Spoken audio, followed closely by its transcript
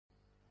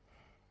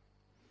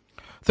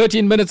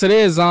13 minutes it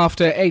is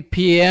after 8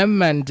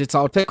 p.m. and it's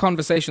our tech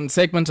conversation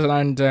segment.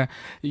 And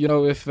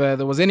if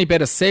there was any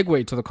better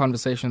segue to the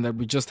conversation that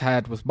we just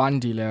had with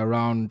Bandile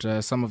around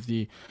some of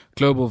the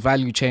global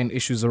value chain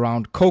issues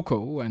around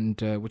cocoa, and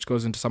which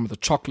goes into some of the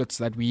chocolates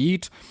that we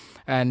eat,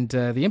 and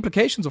the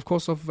implications, of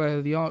course, of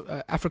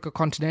the Africa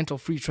Continental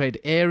Free Trade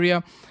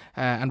Area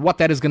and what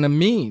that is going to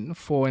mean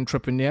for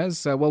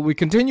entrepreneurs. Well, we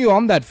continue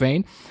on that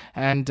vein,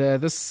 and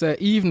this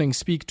evening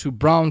speak to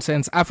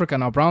BrownSense.Africa.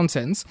 Now,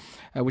 BrownSense,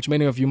 which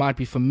many of you might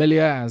be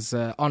familiar as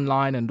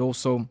online and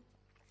also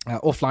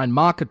offline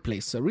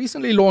marketplace,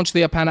 recently launched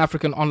their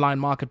Pan-African online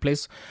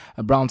marketplace,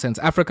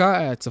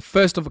 BrownSense.Africa. It's a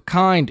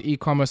first-of-a-kind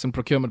e-commerce and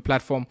procurement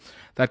platform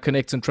that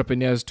connects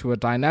entrepreneurs to a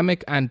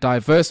dynamic and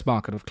diverse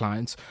market of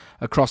clients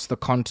across the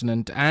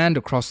continent and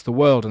across the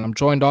world. And I'm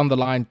joined on the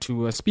line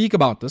to speak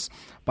about this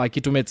by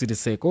Keitumetse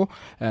Diseko,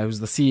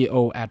 who's the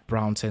CEO at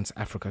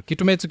BrownSense.Africa.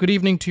 Keitumetse, good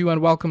evening to you and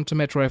welcome to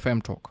Metro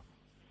FM Talk.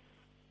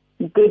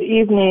 Good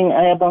evening,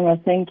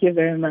 Ayabonga. Thank you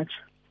very much.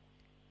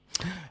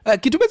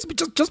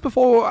 Keitumetse, just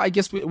before I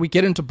guess we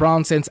get into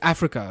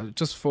BrownSense.Africa,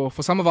 just for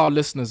some of our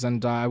listeners,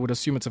 and I would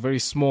assume it's a very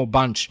small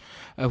bunch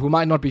who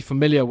might not be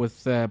familiar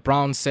with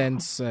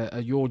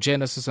BrownSense, your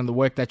genesis and the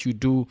work that you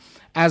do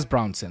as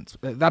BrownSense,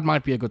 that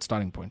might be a good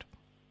starting point.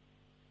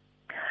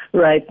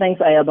 Right,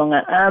 thanks,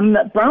 Ayabonga.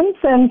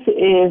 BrownSense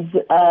is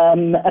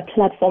a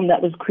platform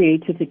that was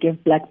created to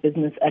give Black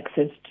business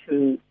access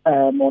to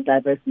a more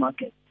diverse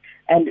market.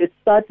 And it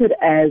started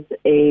as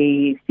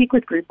a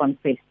secret group on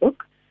Facebook.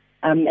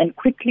 And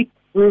quickly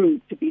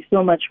grew to be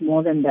so much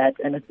more than that.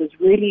 And it was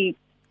really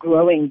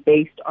growing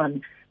based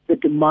on the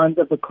demands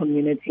of the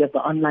community, of the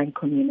online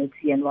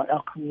community, and what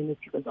our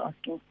community was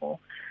asking for.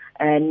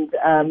 And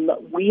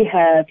we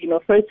have,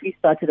 first we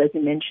started, as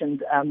you mentioned,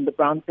 the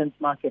BrownSense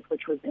market,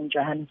 which was in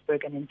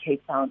Johannesburg and in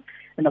Cape Town.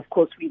 And of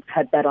course, we've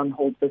had that on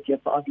hold this year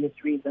for obvious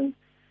reasons.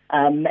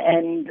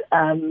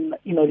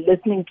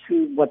 Listening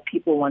to what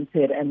people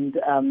wanted and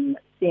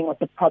seeing what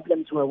the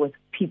problems were with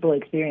people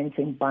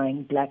experiencing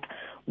buying Black,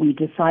 we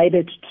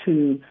decided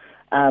to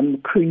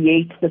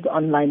create this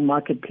online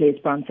marketplace,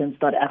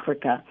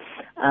 BrownSense.Africa.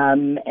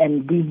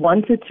 And we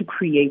wanted to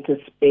create a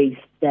space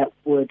that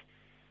would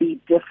be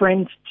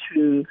different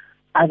to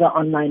other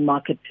online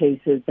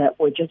marketplaces that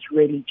were just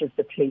really just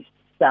a place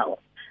to sell.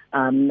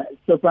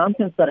 So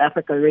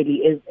BrownSense.Africa really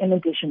is, in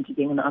addition to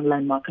being an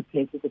online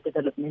marketplace, is a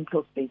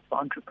developmental space for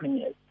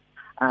entrepreneurs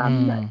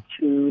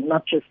to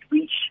not just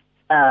reach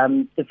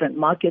different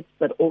markets,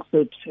 but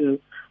also to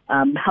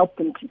help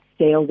them to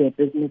scale their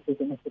businesses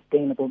in a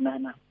sustainable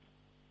manner.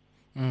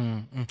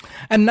 Mm-hmm.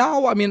 And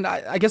now,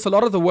 I guess a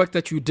lot of the work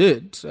that you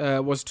did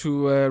was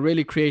to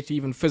really create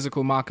even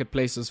physical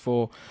marketplaces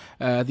for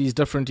these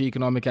different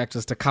economic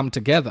actors to come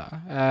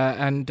together.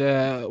 And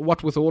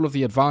what with all of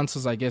the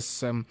advances, I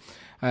guess,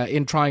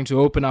 in trying to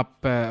open up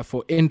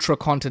for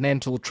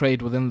intracontinental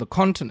trade within the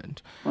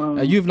continent,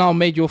 you've now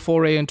made your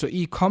foray into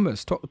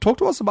e-commerce. Talk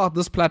to us about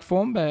this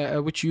platform,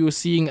 which you are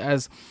seeing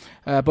as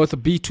both a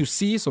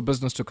B2C, so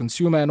business to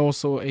consumer, and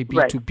also a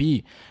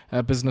B2B,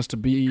 business to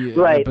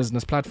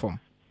business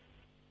platform.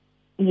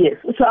 Yes.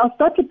 So I'll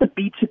start with the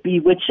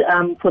B2B, which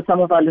for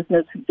some of our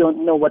listeners who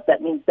don't know what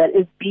that means, that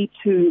is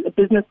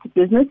business to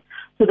business.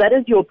 So that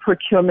is your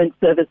procurement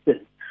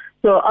services.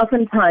 So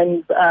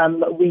oftentimes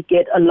we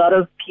get a lot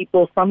of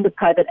people from the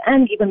private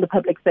and even the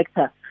public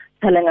sector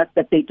telling us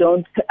that they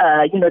don't,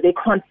 they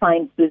can't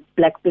find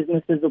Black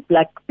businesses or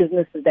Black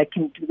businesses that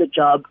can do the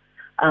job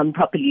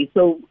properly.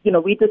 So,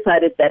 we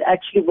decided that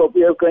actually what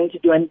we are going to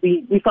do, and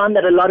we found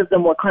that a lot of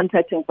them were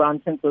contacting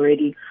BrownSense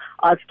already,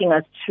 asking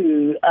us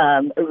to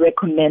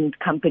recommend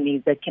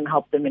companies that can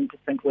help them in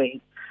different ways.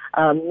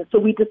 So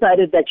we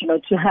decided that,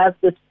 to have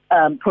this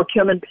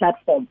procurement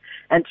platform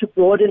and to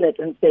broaden it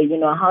and say,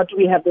 how do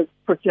we have this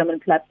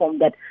procurement platform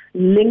that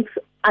links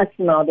us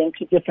now then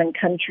to different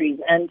countries?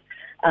 And,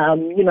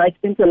 I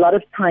spent a lot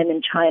of time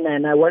in China,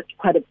 and I worked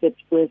quite a bit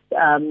with,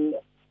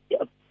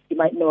 you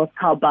might know of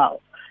Taobao.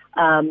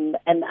 And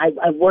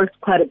I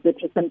worked quite a bit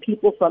with some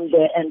people from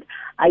there, and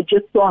I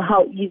just saw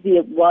how easy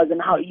it was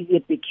and how easy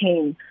it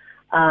became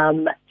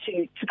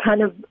to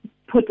kind of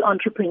put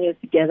entrepreneurs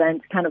together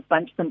and to kind of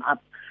bunch them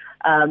up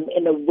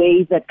in a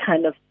way that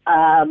kind of,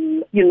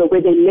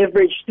 where they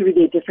leverage through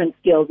their different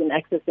skills in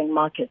accessing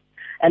markets.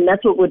 And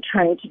that's what we're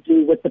trying to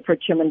do with the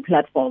procurement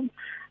platform.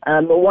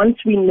 Once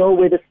we know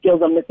where the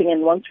skills are missing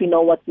and once we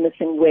know what's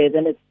missing where,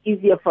 then it's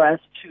easier for us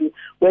to,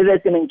 whether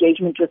it's an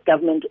engagement with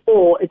government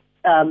or it's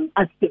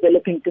us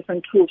developing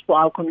different tools for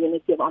our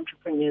community of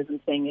entrepreneurs and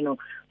saying,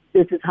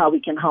 this is how we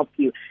can help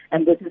you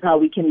and this is how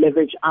we can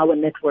leverage our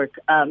network.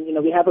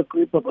 We have a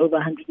group of over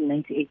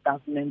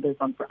 198,000 members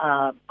on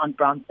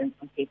BrownSense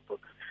on Facebook.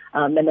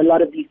 And a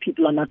lot of these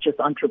people are not just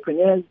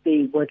entrepreneurs,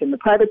 they work in the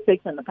private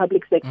sector and the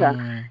public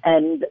sector.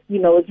 And,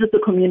 it's just a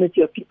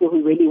community of people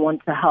who really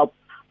want to help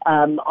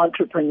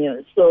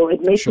entrepreneurs. So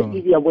it makes it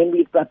easier when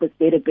we've got this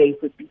database,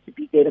 this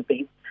B2B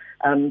database,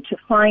 to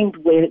find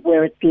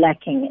where it's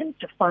lacking and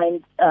to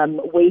find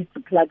ways to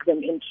plug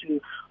them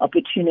into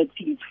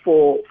opportunities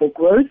for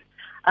growth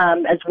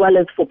as well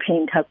as for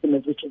paying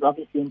customers, which is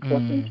obviously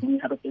important when you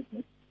have a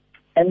business.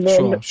 And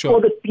then for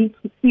the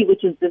B2C,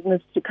 which is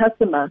business to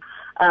customer,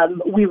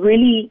 we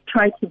really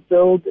tried to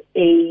build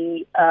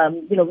we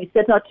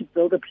set out to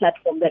build a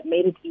platform that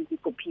made it easy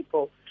for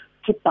people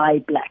to buy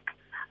black.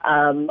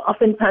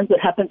 Oftentimes what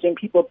happens when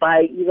people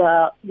buy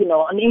either,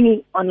 on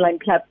any online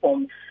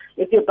platform,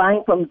 if you're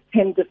buying from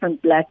 10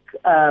 different black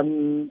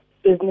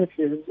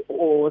businesses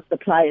or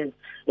suppliers,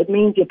 it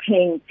means you're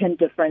paying 10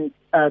 different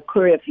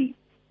courier fees,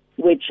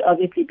 which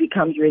obviously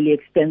becomes really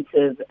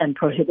expensive and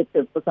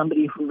prohibitive for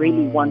somebody who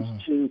really wants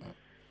to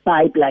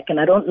buy black. And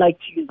I don't like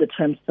to use the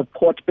term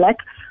support black,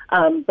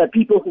 but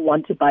people who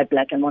want to buy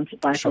black and want to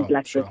buy from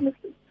black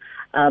businesses.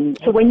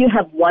 So when you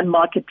have one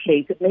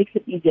marketplace, it makes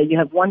it easier. You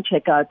have one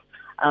checkout.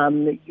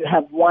 You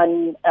have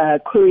one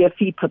courier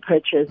fee per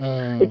purchase.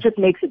 It just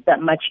makes it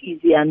that much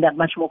easier and that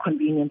much more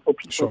convenient for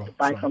people to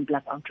buy from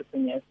black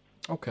entrepreneurs.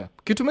 Okay.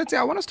 Keitumetse,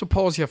 I want us to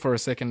pause here for a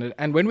second.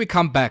 And when we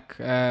come back,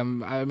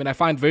 I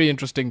find very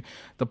interesting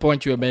the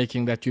point you're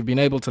making that you've been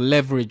able to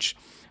leverage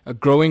a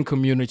growing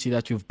community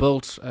that you've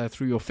built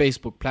through your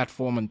Facebook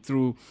platform and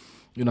through,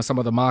 some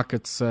of the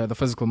markets, the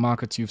physical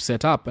markets you've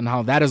set up, and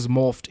how that has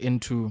morphed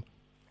into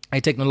a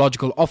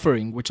technological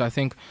offering, which I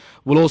think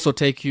will also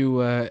take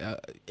you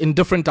in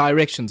different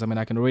directions.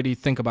 I can already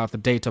think about the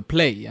data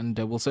play, and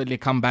we'll certainly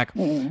come back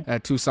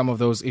to some of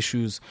those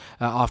issues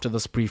after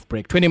this brief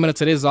break. 20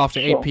 minutes it is after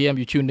 8 p.m.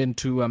 You tuned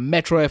into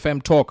Metro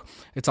FM Talk.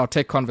 It's our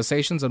tech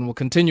conversations, and we'll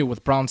continue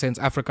with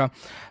BrownSense.Africa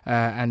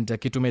and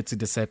Keitumetse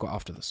Diseko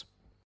after this.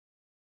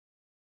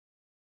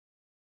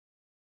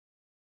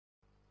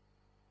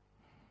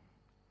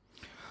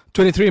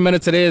 23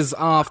 minutes it is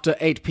after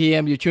 8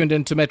 p.m. You tuned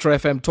into Metro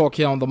FM Talk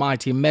here on the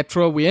Mighty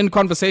Metro. We're in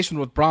conversation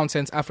with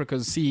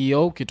BrownSense.Africa's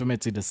CEO,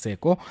 Keitumetse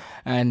Diseko,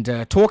 and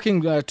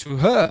talking to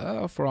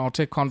her for our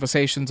tech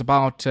conversations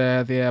about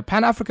their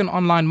Pan-African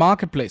online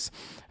marketplace,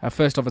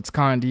 first of its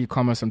kind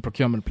e-commerce and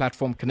procurement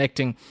platform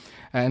connecting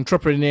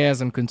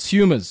entrepreneurs and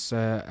consumers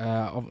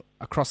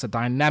across a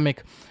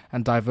dynamic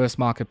and diverse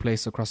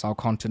marketplace across our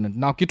continent.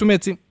 Now,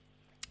 Keitumetse,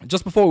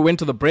 just before we went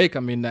to the break,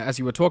 as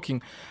you were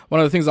talking,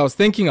 one of the things I was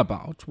thinking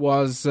about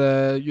was,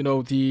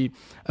 the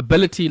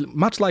ability,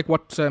 much like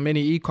what many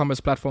e-commerce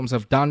platforms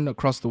have done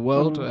across the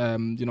world.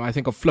 I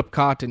think of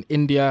Flipkart in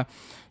India,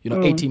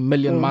 80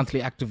 million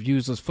monthly active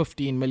users,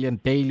 15 million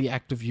daily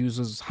active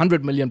users,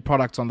 100 million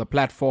products on the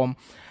platform,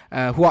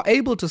 who are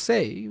able to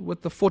say,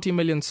 with the 40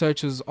 million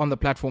searches on the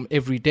platform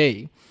every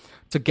day,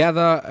 to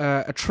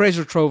gather a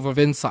treasure trove of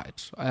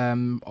insight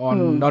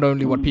on not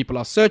only what people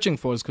are searching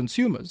for as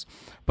consumers,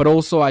 but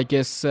also, I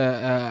guess,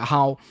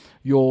 how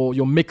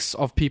your mix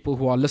of people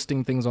who are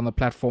listing things on the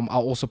platform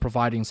are also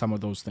providing some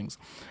of those things.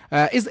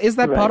 Is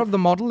that part of the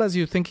model as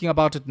you're thinking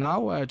about it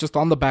now? Just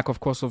on the back, of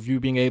course, of you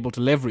being able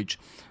to leverage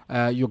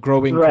your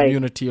growing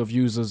community of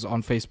users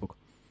on Facebook.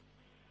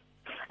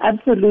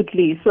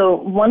 Absolutely. So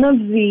one of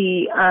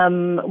the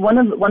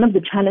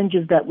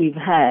challenges that we've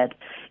had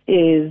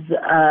is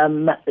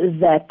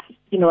that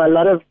a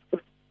lot of,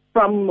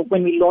 from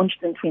when we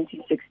launched in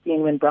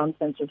 2016, when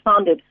BrownSense was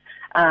founded,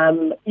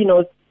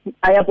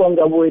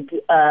 Ayabonga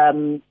would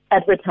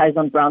advertise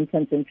on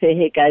BrownSense and say,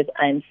 "Hey guys,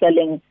 I'm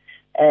selling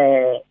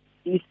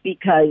these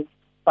speakers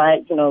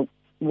by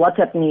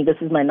WhatsApp me.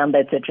 This is my number,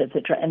 etc.,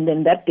 etc." And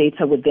then that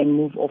data would then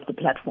move off the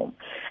platform.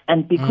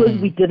 And because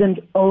we don't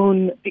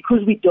own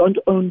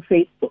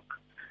Facebook,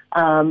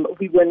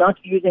 we were not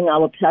using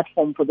our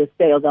platform for the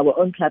sales, our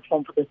own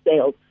platform for the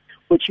sales,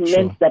 which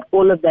meant that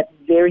all of that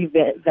very,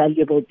 very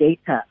valuable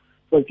data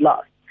was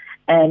lost.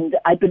 And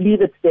I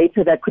believe it's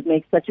data that could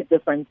make such a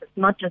difference. It's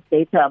not just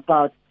data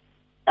about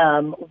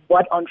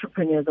what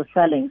entrepreneurs are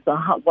selling. So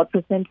what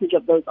percentage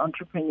of those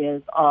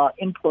entrepreneurs are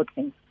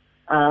importing?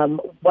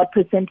 What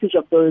percentage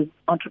of those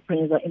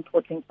entrepreneurs are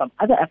importing from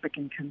other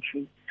African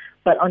countries?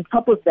 But on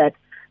top of that,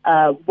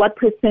 what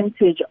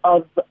percentage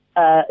of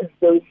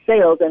those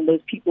sales and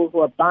those people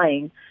who are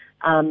buying,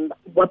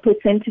 what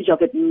percentage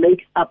of it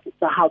makes up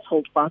the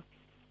household funds?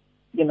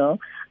 So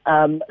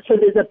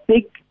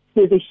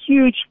there's a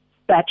huge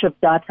batch of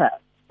data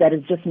that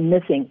is just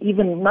missing,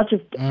 even not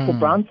just for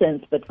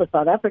BrownSense, but for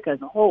South Africa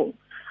as a whole.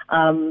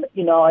 Our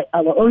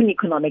own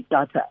economic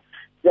data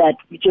that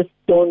we just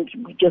don't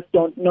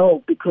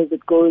know because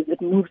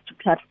it moves to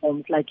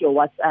platforms like your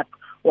WhatsApp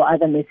or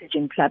other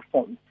messaging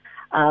platforms.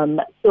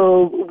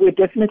 So we're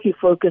definitely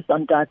focused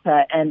on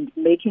data and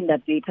making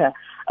that data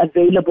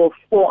available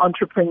for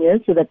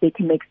entrepreneurs so that they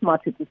can make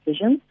smarter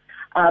decisions.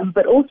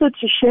 But also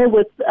to share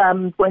with,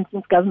 for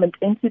instance, government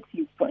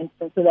entities, for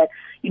instance, so that,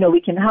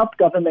 we can help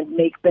government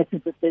make better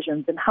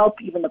decisions and help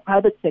even the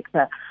private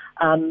sector,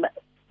 offer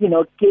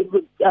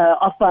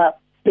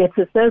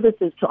better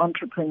services to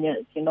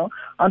entrepreneurs.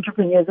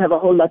 Entrepreneurs have a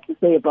whole lot to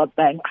say about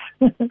banks.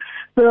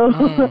 So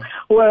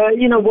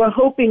we're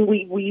hoping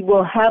we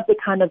will have the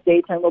kind of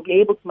data and we'll be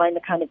able to mine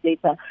the kind of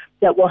data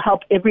that will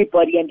help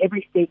everybody and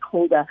every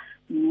stakeholder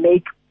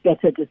make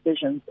better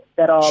decisions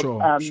that are,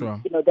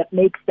 that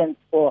make sense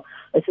for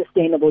a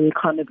sustainable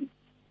economy.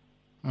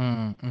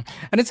 Mm-hmm.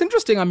 And it's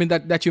interesting, I mean,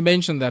 that you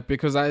mentioned that,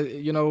 because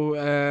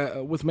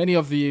with many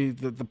of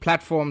the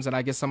platforms, and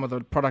I guess some of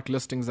the product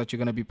listings that you're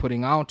going to be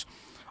putting out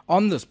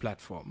on this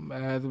platform,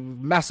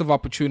 massive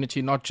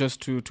opportunity not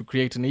just to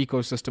create an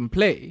ecosystem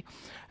play,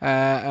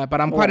 but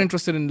I'm quite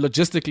interested in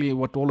logistically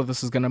what all of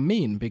this is going to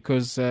mean,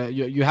 because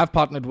you have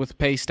partnered with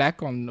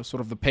PayStack on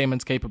sort of the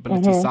payments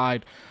capability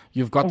side.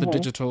 You've got the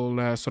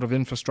digital sort of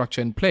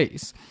infrastructure in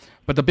place.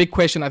 But the big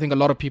question I think a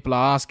lot of people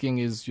are asking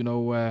is,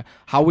 how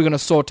are we going to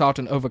sort out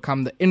and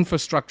overcome the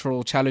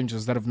infrastructural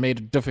challenges that have made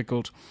it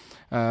difficult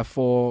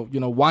for,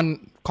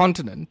 one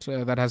continent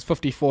that has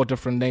 54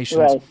 different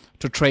nations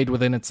to trade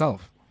within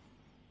itself?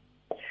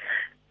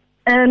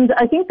 And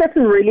I think that's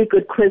a really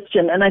good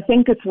question. And I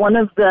think it's one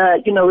of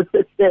the,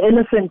 it's the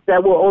elephant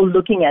that we're all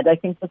looking at. I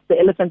think it's the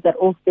elephant that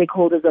all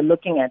stakeholders are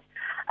looking at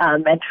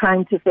and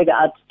trying to figure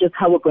out just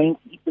how we're going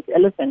to eat this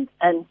elephant.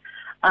 And,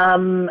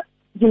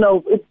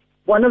 it's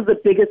one of the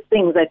biggest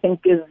things I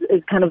think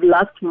is kind of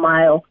last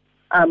mile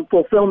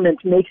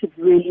fulfillment makes it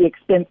really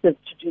expensive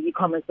to do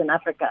e-commerce in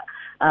Africa.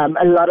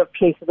 A lot of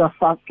places are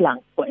far-flung,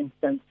 for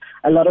instance.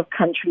 A lot of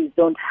countries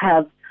don't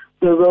have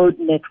the road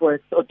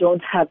networks or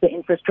don't have the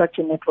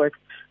infrastructure networks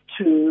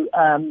to,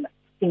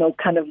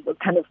 kind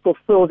of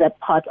fulfill that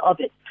part of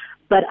it.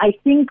 But I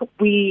think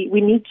we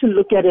need to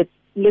look at it.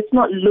 Let's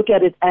not look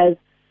at it as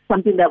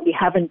something that we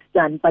haven't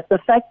done, but the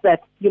fact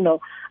that,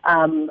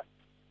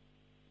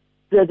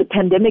 the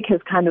pandemic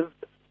has kind of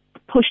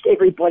pushed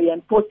everybody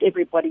and forced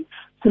everybody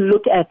to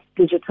look at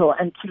digital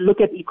and to look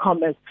at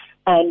e-commerce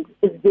and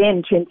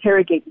then to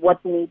interrogate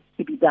what needs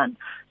to be done.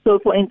 So,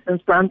 for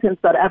instance,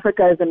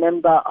 BrownSense.Africa is a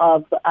member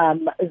of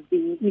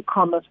the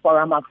e-commerce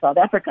forum of South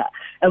Africa.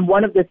 And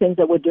one of the things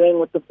that we're doing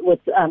with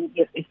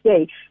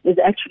FSA is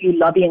actually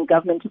lobbying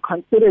government to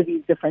consider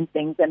these different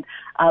things. And,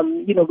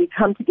 we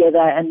come together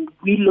and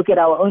we look at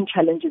our own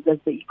challenges as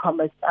the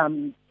e-commerce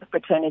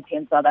fraternity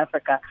in South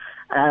Africa,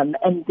 and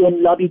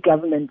then lobby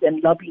government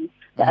and lobby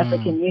the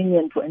African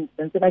Union, for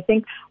instance. And I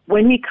think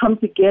when we come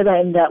together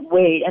in that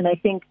way, and I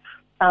think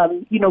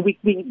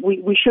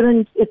we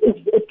shouldn't.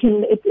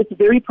 It's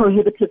very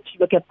prohibitive to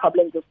look at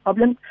problems as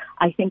problems.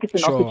 I think it's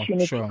an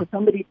opportunity for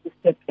somebody to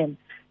step in,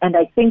 and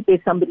I think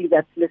there's somebody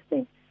that's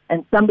listening,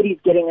 and somebody's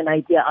getting an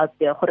idea out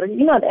there.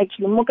 Actually,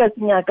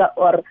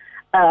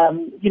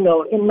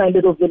 or in my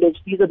little village,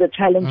 these are the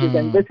challenges,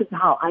 and this is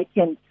how I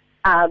can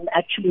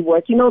actually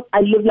work.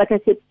 I live, like I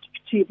said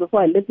to you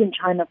before, I lived in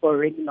China for a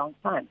really long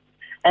time,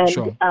 and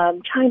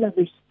China's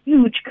a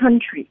huge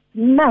country,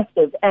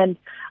 massive. And,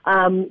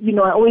 I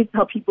always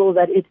tell people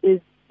that it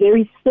is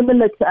very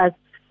similar to us.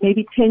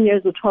 Maybe 10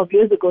 years or 12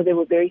 years ago, they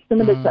were very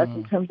similar to us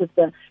in terms of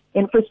the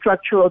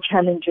infrastructural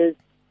challenges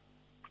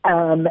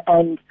and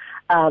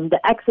the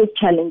access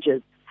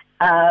challenges.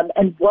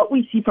 And what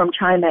we see from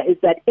China is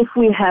that if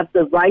we have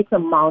the right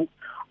amount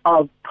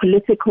of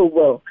political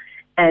will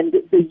and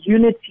the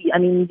unity,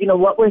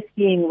 what we're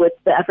seeing with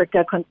the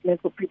Africa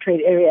Continental Free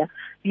Trade Area,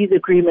 these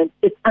agreements,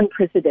 it's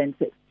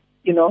unprecedented.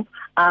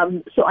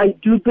 So I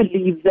do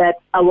believe that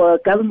our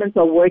governments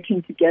are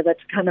working together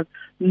to kind of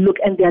look,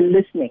 and they're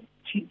listening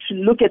to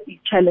look at these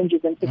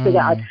challenges and to figure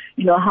out,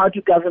 how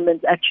do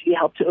governments actually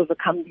help to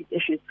overcome these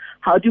issues?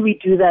 How do we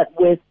do that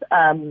with,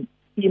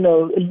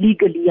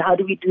 legally? How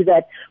do we do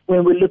that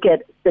when we look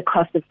at the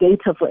cost of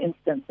data, for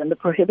instance, and the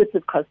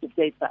prohibitive cost of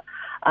data?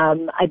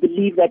 I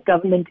believe that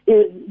governments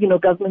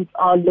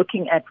are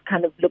looking at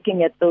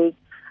those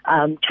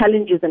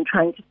challenges and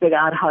trying to figure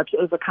out how to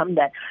overcome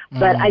that.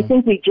 But I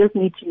think we just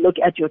need to look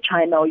at your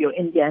China or your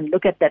India and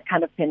look at that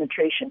kind of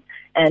penetration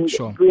and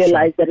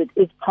realize that it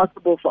is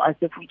possible for us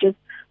if we just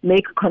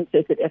make a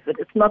concerted effort.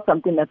 It's not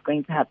something that's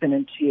going to happen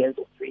in 2 years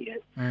or 3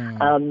 years.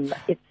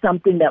 It's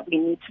something that we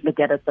need to look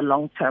at the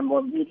long term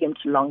or medium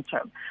to long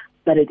term.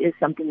 But it is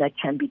something that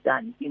can be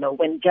done.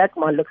 When Jack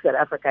Ma looks at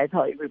Africa, I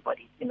tell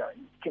everybody, you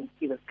can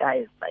see this guy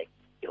is like,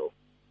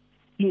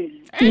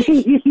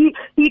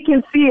 he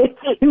can see it,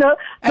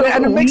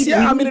 And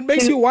it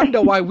makes you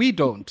wonder why we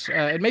don't.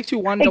 It makes you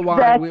wonder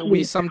why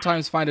we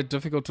sometimes find it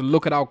difficult to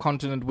look at our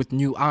continent with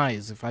new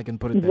eyes, if I can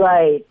put it that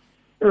way.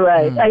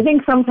 Right. I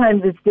think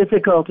sometimes it's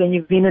difficult when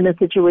you've been in a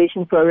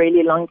situation for a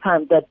really long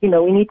time that,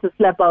 we need to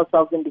slap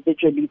ourselves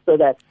individually so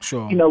that,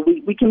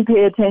 we can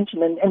pay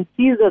attention and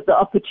seize the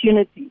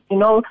opportunity.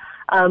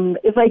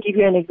 If I give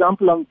you an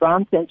example on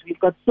BrownSense, we've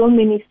got so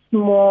many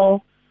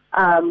small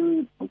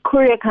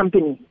courier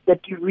companies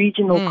that do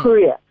regional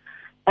courier,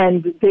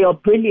 and they are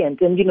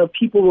brilliant. And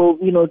people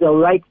will they'll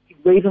write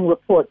raving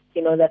reports.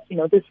 That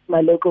this is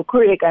my local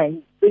courier guy, and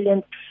he's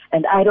brilliant.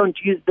 And I don't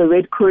use the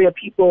red courier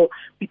people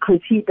because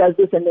he does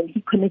this, and then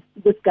he connects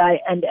to this guy,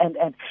 and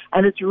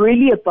it's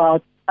really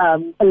about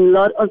a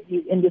lot of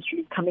these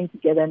industries coming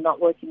together and not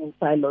working in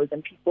silos,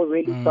 and people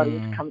really starting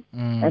to come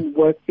and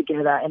work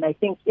together. And I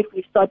think if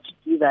we start to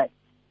do that,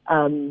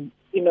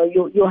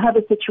 you'll have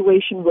a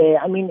situation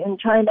where, in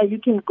China, you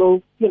can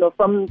go,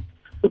 from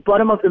the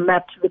bottom of the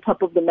map to the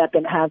top of the map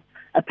and have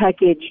a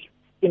package,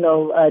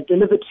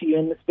 delivered to you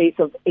in the space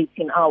of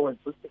 18 hours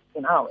or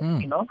 16 hours,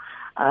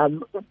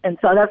 and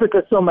South Africa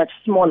is so much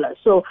smaller.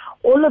 So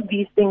all of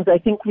these things, I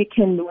think we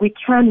can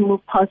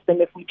move past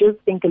them if we just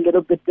think a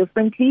little bit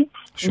differently,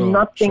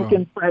 not think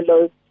in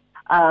silos,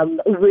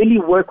 really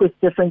work with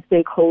different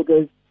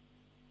stakeholders,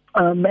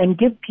 and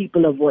give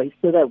people a voice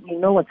so that we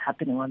know what's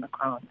happening on the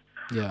ground.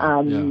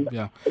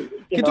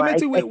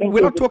 Keitumetse,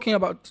 we're not talking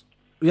about...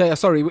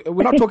 sorry.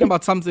 We're not talking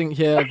about something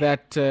here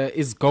that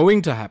is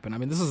going to happen. I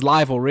mean, this is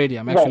live already.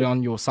 I'm actually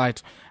on your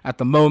site at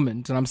the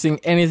moment, and I'm seeing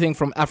anything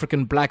from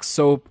African black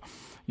soap,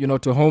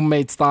 to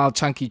homemade style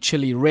chunky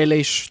chili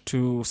relish,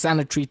 to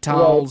sanitary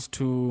towels,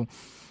 to,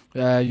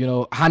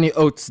 honey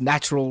oats,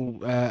 natural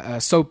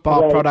soap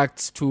bar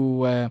products,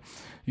 to...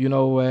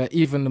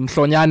 even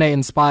Mhlonyane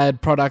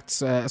inspired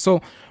products.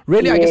 So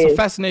really, I guess a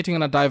fascinating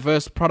and a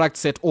diverse product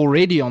set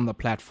already on the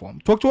platform.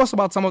 Talk to us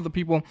about some of the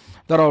people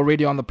that are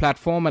already on the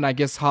platform, and I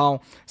guess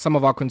how some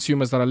of our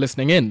consumers that are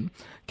listening in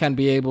can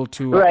be able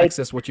to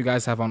access what you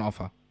guys have on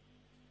offer.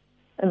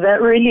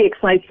 That really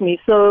excites me.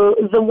 So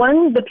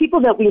the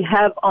people that we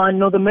have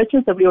the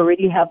merchants that we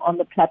already have on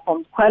the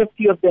platform, quite a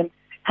few of them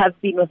have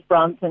been with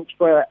BrownSense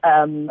for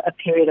a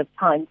period of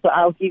time. So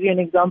I'll give you an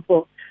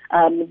example.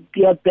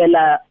 Dear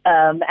Bella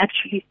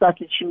actually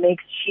started, she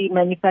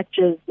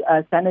manufactures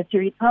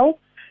sanitary towels,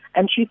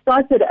 and she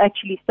started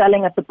actually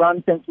selling at the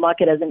BrownSense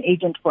market as an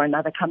agent for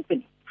another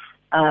company.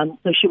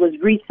 So she was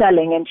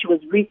reselling and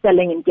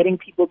getting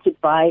people to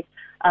buy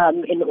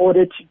in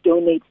order to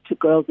donate to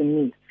girls in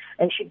need.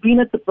 And she'd been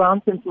at the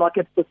BrownSense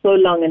market for so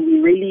long, and we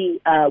really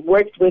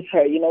worked with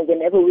her.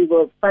 Whenever we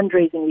were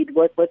fundraising, we'd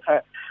work with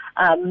her.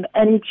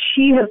 And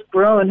she has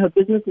grown, her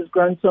business has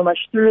grown so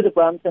much through the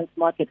BrownSense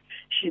market.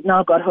 She's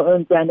now got her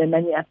own brand and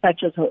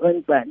manufactures her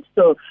own brand.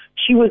 So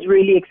she was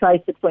really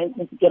excited, for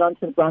instance, to get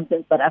onto the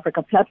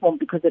BrownSense.Africa platform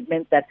because it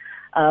meant that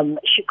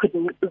she could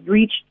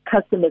reach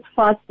customers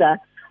faster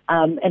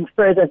and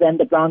further than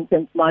the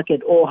BrownSense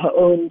market or her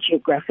own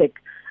geographic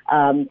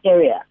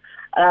area.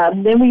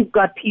 Then we've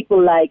got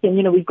people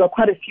we've got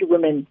quite a few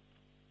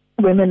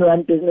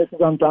women-run businesses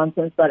on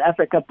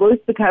BrownSense.Africa,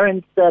 both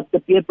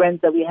the beer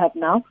brands that we have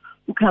now,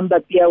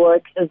 Ukamba Beer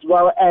Works, as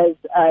well as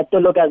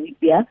Dologazi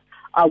Beer,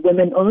 are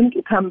women-owned.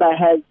 Ukamba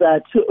has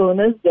two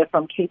owners. They're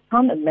from Cape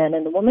Town, a man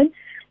and a woman.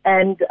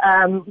 And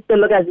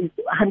Dologazi is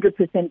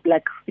 100%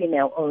 black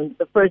female-owned.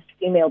 The first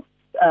female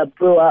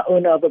brewer,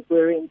 owner of a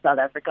brewery in South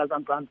Africa is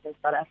on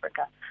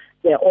BrownSense.Africa.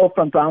 They're all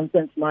from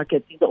BrownSense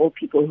Market. These are all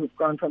people who've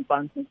grown from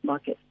BrownSense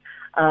Market.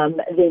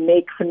 They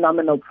make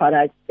phenomenal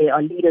products. They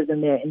are leaders in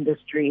their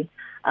industry,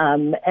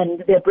 and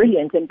they're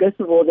brilliant. And best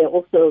of all, they're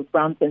also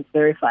BrownSense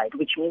verified,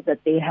 which means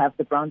that they have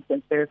the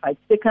BrownSense verified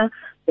sticker.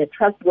 They're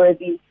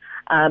trustworthy,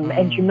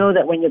 and you know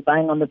that when you're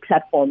buying on the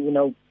platform,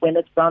 when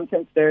it's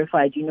BrownSense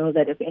verified, you know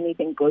that if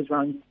anything goes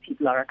wrong, these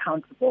people are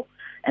accountable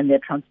and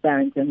they're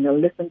transparent and they'll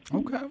listen to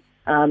you.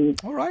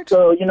 All right.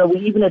 So we're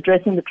even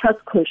addressing the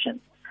trust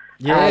quotient.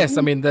 Yes,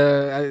 I mean,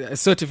 the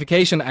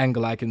certification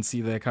angle I can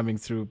see there coming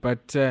through.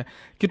 But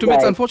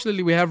Keitumetse,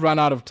 unfortunately, we have run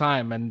out of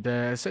time, and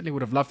certainly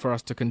would have loved for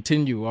us to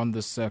continue on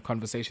this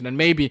conversation. And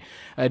maybe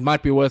it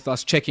might be worth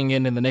us checking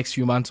in the next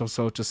few months or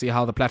so to see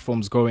how the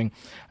platform's going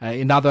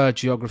in other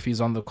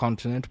geographies on the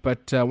continent.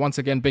 But once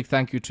again, big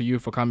thank you to you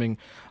for coming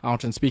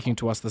out and speaking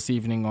to us this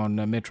evening on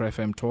Metro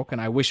FM Talk.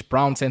 And I wish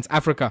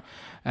BrownSense.Africa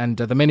and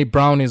the many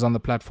brownies on the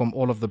platform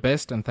all of the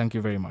best. And thank you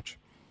very much.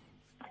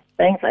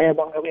 Thanks,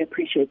 Ayabonga. We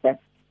appreciate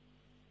that.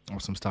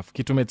 Awesome stuff.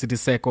 Keitumetse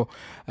Diseko,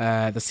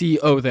 the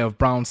CEO there of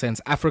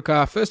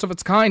BrownSense.Africa, first of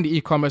its kind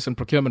e-commerce and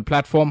procurement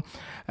platform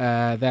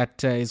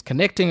that is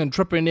connecting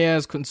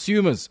entrepreneurs,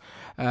 consumers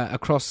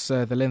across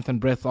the length and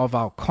breadth of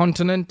our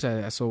continent.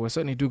 So we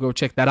certainly do go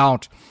check that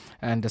out.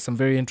 And some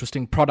very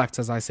interesting products,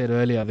 as I said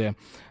earlier there,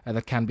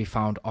 that can be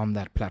found on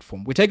that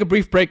platform. We take a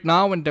brief break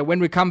now, and when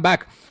we come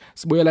back,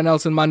 Sibuyela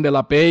Nelson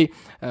Mandela Bay,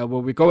 where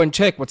we go and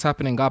check what's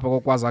happening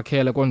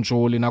where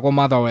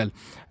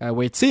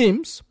it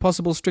seems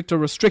possible stricter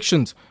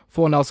restrictions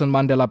for Nelson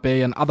Mandela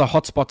Bay and other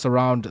hotspots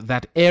around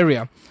that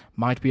area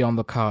might be on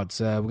the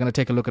cards. We're going to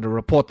take a look at a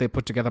report they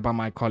put together by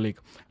my colleague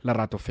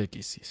Lerato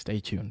Fekisi. Stay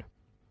tuned.